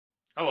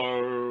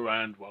Hello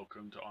and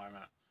welcome to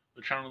IMAT,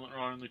 the channel that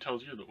not only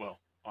tells you that, well,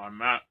 I'm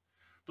Matt,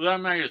 but I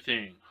made a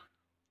thing.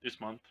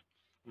 This month,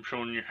 I'm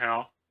showing you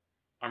how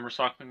I'm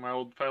recycling my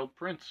old failed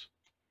prints.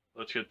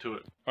 Let's get to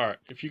it. Alright,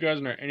 if you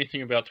guys know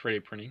anything about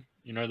 3D printing,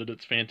 you know that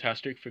it's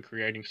fantastic for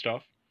creating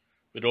stuff,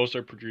 but it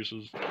also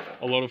produces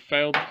a lot of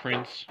failed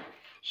prints,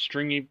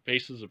 stringy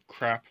pieces of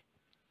crap,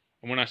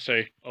 and when I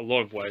say a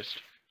lot of waste,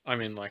 I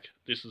mean like,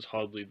 this is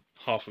hardly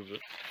half of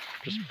it.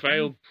 Just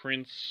failed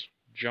prints,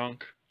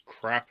 junk,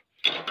 crap.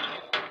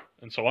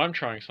 And so I'm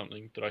trying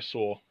something that I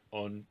saw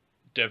on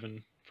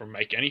Devon from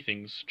Make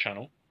Anything's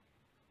channel,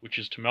 which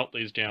is to melt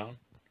these down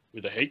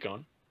with a heat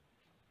gun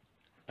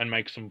and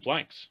make some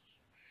blanks.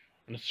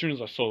 And as soon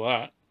as I saw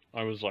that,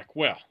 I was like,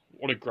 wow,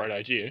 what a great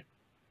idea.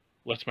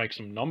 Let's make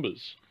some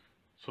numbers.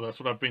 So that's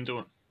what I've been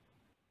doing.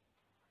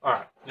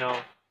 Alright,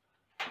 now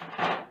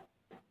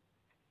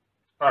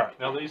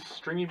these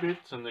stringy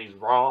bits and these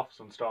rafts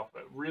and stuff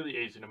are really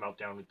easy to melt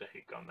down with the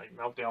heat gun. They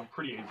melt down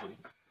pretty easily.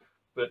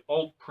 But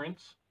old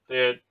prints,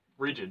 they're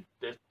rigid,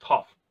 they're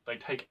tough, they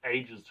take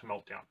ages to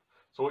melt down.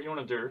 So what you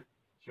want to do is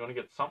you want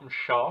to get something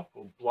sharp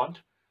or blunt,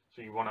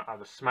 so you want to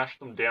either smash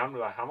them down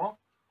with a hammer,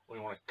 or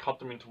you want to cut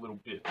them into little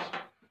bits.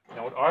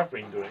 Now what I've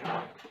been doing,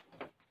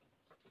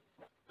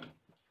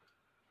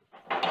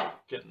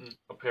 getting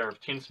a pair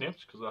of tin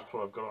snips, because that's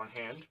what I've got on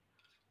hand,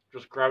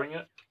 just grabbing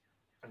it,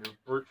 and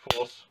just brute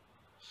force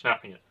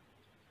snapping it.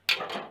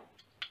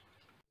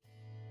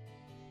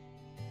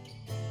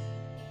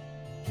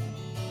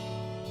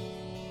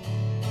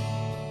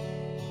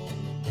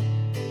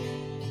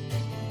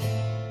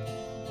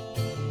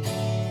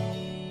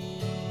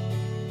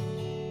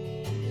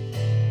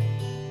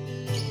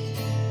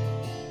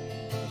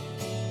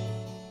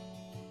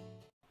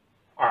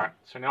 Alright,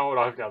 so now what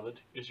I've gathered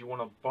is you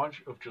want a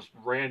bunch of just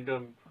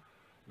random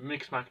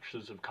mix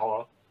matches of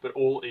colour, but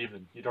all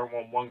even. You don't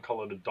want one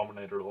colour to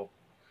dominate at all.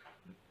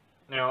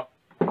 Now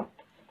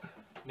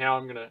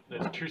I'm gonna,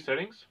 there's two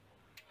settings.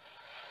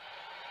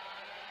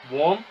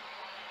 Warm.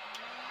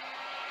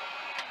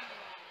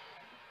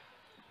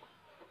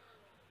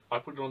 I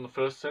put it on the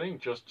first setting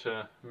just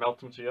to melt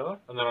them together,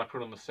 and then I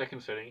put it on the second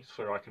setting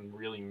so I can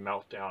really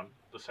melt down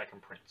the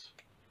second prints.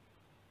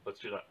 Let's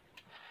do that.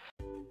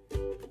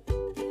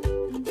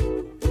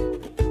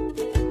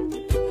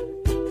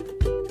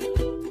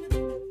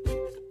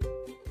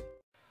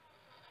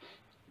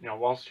 Now,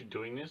 whilst you're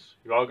doing this,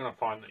 you are going to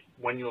find that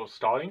when you're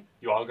starting,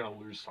 you are going to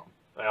lose some.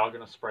 They are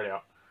going to spread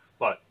out.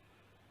 But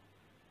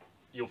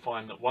you'll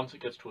find that once it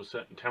gets to a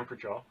certain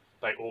temperature,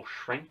 they all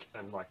shrink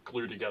and like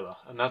glue together.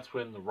 And that's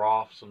when the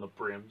rafts and the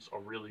brims are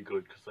really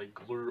good, because they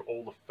glue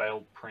all the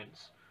failed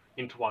prints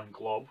into one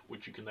glob,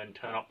 which you can then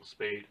turn up the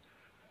speed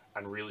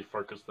and really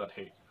focus that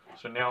heat.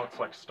 So now it's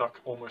like stuck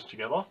almost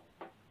together.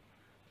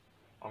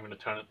 I'm going to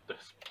turn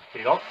this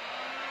heat up.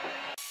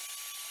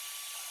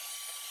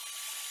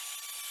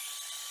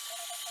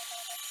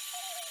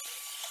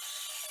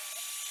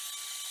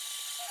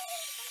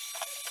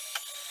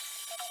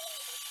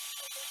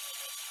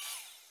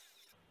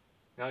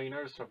 Now you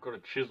notice I've got a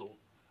chisel,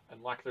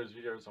 and like those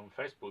videos on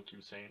Facebook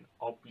you've seen,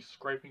 I'll be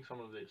scraping some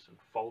of this and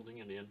folding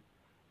it in,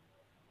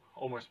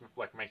 almost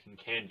like making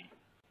candy.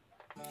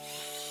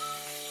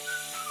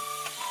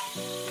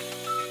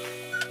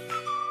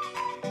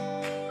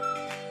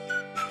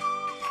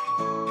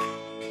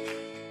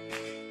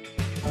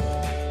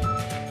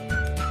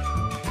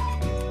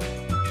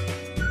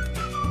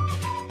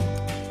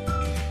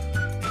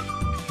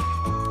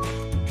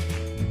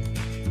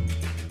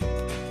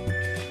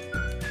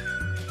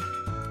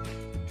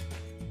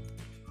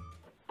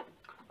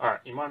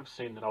 Alright, you might have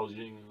seen that I was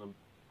using the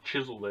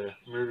chisel there,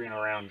 moving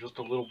around just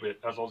a little bit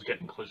as I was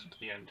getting closer to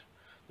the end.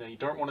 Now you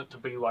don't want it to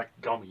be like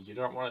gummy, you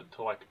don't want it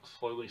to like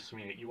slowly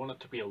smear, you want it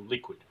to be a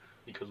liquid,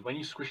 because when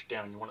you squish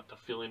down you want it to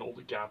fill in all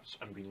the gaps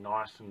and be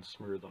nice and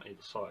smooth on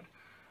either side.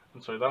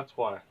 And so that's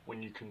why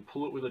when you can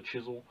pull it with a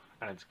chisel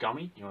and it's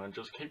gummy, you want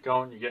to just keep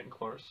going, you're getting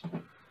close,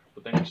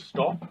 but then you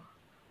stop.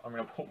 I'm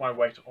going to put my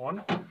weight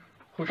on,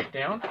 push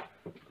down.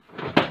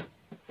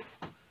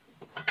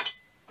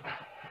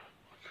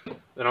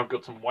 Then I've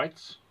got some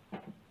weights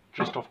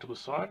just off to the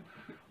side.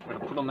 I'm going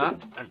to put on that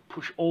and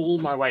push all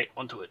my weight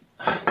onto it.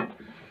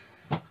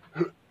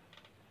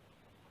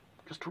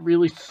 Just to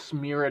really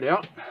smear it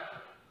out.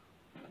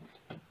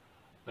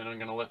 Then I'm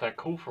going to let that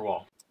cool for a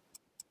while.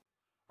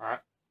 Alright,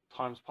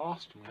 time's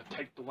passed. I'm going to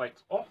take the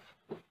weights off.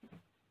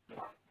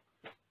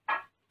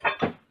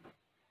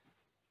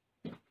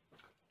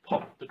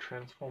 Pop the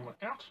transformer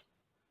out.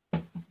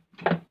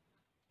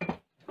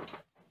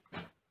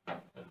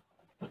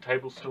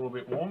 Table's still a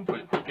bit warm,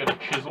 but get a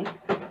chisel,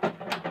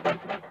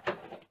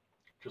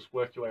 just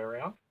work your way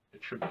around, it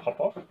should pop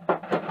off.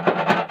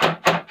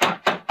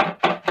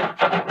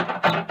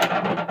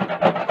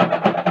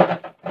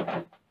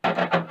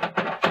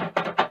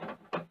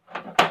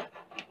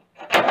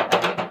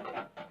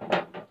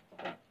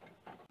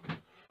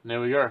 And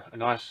there we go, a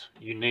nice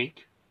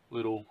unique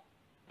little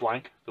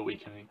blank that we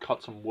can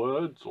cut some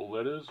words or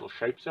letters or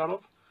shapes out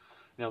of.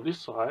 Now this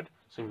side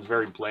seems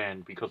very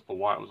bland because the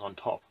white was on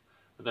top.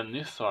 But then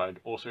this side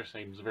also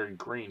seems very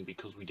green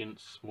because we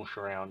didn't smush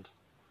around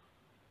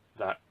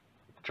that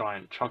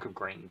giant chunk of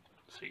green.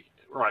 See,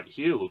 right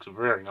here looks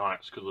very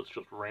nice because it's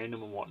just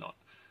random and whatnot.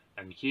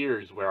 And here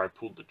is where I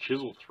pulled the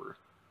chisel through.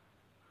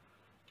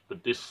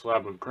 But this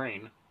slab of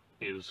green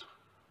is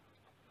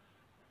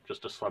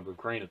just a slab of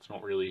green. It's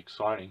not really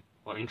exciting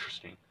or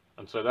interesting.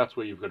 And so that's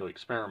where you've got to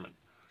experiment.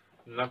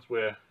 And that's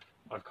where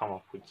I've come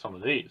up with some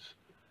of these,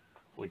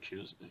 which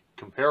is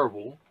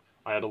comparable.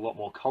 I had a lot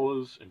more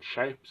colours and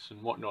shapes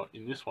and whatnot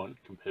in this one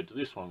compared to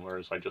this one,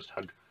 whereas I just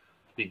had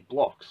big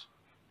blocks.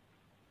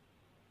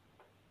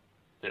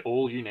 They're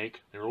all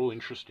unique, they're all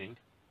interesting,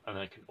 and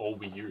they can all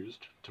be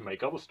used to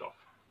make other stuff.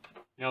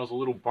 Now, as a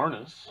little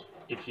bonus,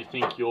 if you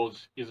think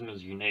yours isn't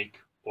as unique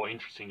or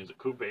interesting as it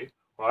could be,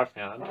 what I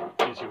found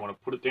is you want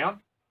to put it down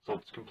so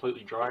it's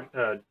completely dry,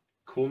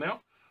 cool now.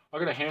 I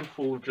got a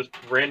handful of just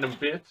random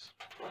bits.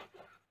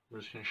 I'm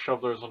just going to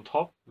shove those on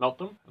top, melt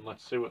them, and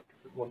let's see what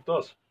it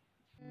does.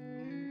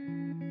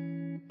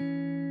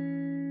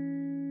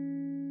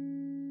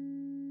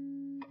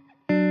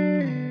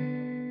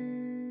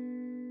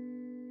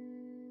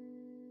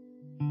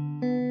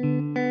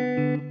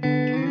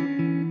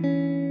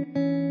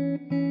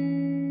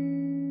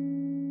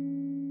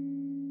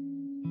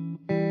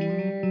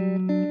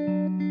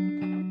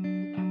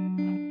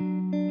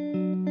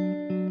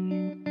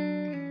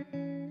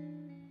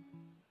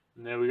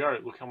 And there we go,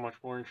 look how much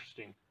more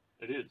interesting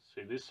it is.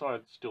 See, this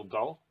side's still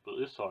dull, but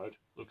this side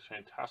looks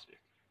fantastic.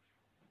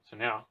 So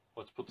now,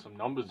 let's put some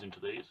numbers into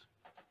these,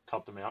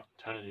 cut them out,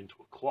 turn it into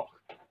a clock.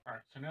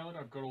 Alright, so now that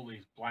I've got all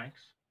these blanks,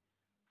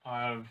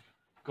 I've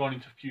gone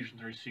into Fusion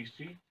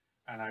 360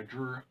 and I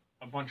drew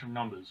a bunch of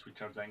numbers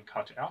which I've then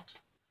cut out.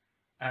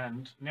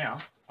 And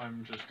now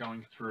I'm just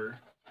going through,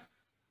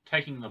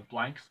 taking the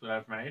blanks that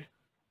I've made,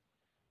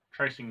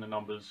 tracing the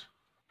numbers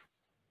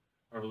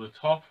over the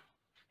top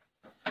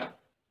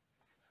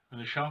with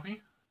a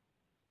Sharpie,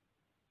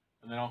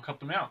 and then I'll cut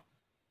them out.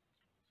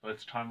 So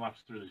let's time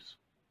lapse through this.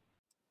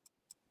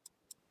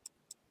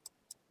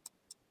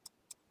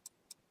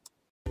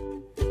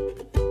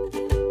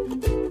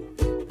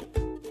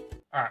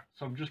 Alright,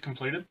 so I've just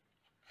completed.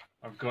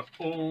 I've got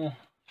all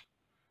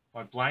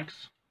my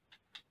blanks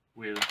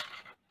with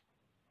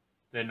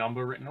their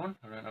number written on.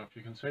 I don't know if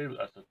you can see, but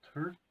that's a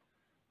 2.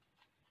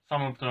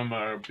 Some of them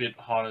are a bit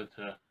harder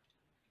to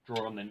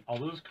draw on than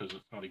others because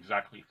it's not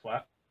exactly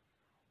flat,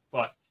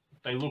 but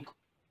they look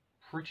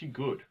pretty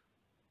good.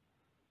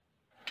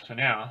 So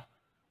now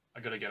I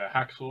got to get a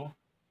hacksaw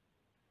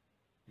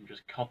and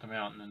just cut them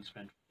out and then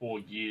spend 4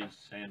 years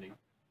sanding.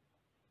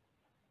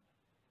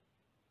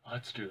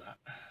 Let's do that.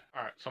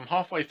 Alright, so I'm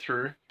halfway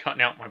through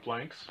cutting out my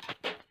blanks.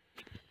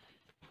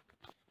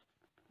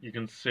 You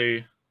can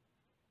see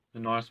the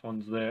nice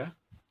ones there.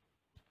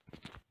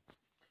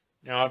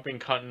 Now I've been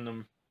cutting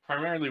them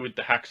primarily with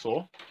the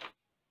hacksaw,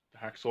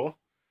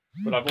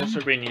 but I've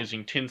also been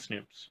using tin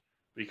snips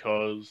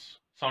because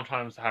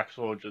sometimes the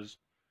hacksaw just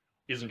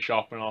isn't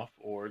sharp enough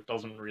or it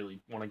doesn't really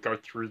want to go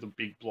through the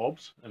big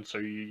blobs, and so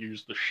you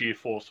use the sheer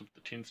force of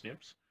the tin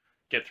snips,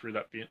 get through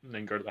that bit, and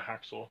then go to the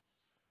hacksaw.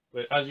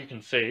 But as you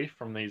can see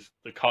from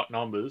the cut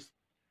numbers,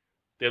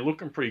 they're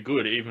looking pretty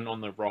good even on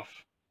the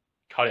rough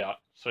cutout.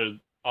 So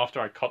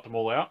after I cut them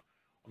all out,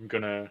 I'm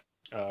going to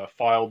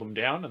file them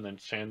down and then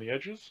sand the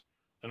edges.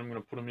 Then I'm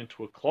going to put them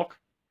into a clock.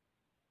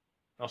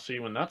 I'll see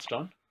you when that's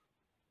done.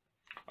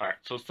 Alright,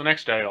 so it's the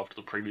next day after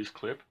the previous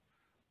clip.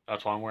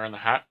 That's why I'm wearing the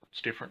hat.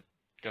 It's different.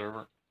 Get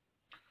over it.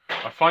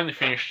 I finally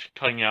finished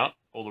cutting out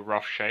all the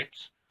rough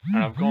shapes,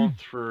 and I've gone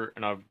through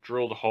and I've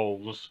drilled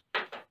holes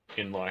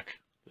in like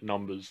the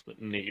numbers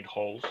that need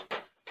holes.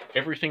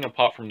 Everything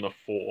apart from the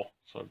 4.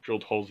 So I've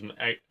drilled holes in the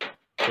 8,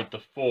 but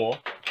the 4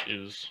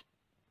 is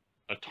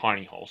a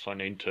tiny hole, so I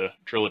need to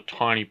drill a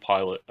tiny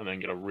pilot and then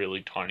get a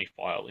really tiny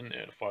file in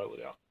there to file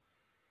it out.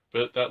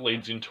 But that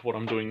leads into what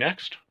I'm doing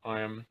next.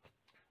 I am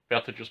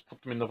about to just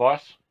put them in the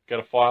vise, get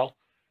a file,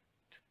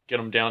 get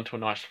them down to a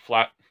nice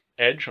flat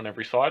edge on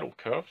every side, all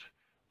curved,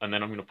 and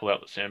then I'm going to pull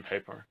out the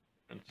sandpaper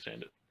and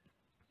sand it.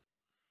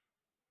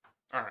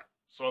 Alright,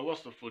 so I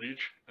lost the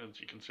footage. As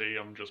you can see,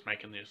 I'm just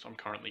making this. I'm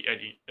currently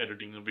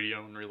editing the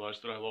video and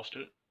realised that I lost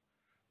it.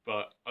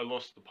 But I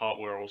lost the part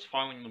where I was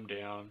filing them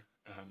down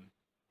and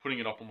putting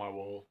it up on my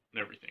wall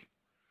and everything.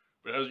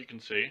 But as you can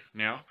see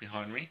now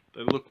behind me,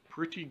 they look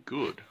pretty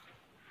good.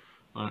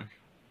 Like,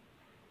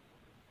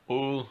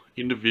 all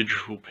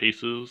individual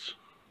pieces.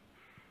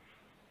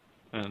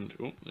 And,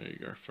 oh, there you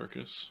go,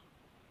 focus.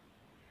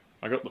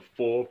 I got the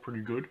 4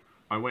 pretty good.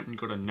 I went and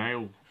got a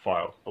nail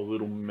file, a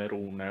little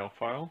metal nail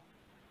file.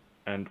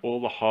 And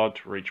all the hard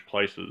to reach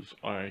places,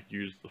 I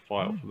used the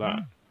file for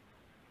that.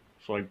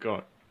 So I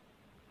got,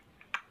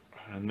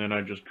 and then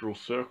I just drew a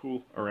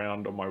circle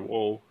around on my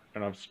wall,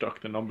 and I've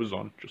stuck the numbers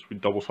on just with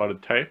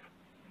double-sided tape.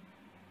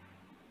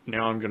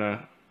 Now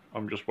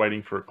I'm just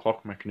waiting for a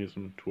clock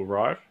mechanism to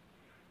arrive,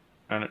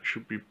 and it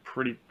should be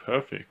pretty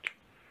perfect.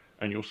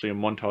 And you'll see a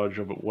montage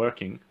of it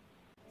working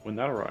when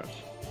that arrives.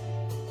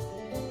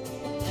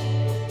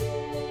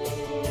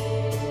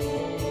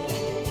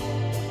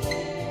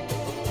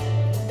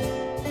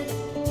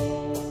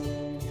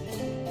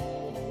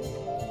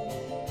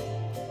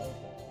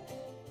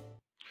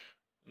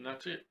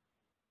 that's it.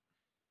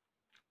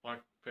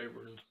 Like,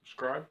 favorite, and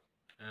subscribe,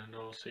 and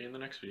I'll see you in the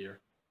next video.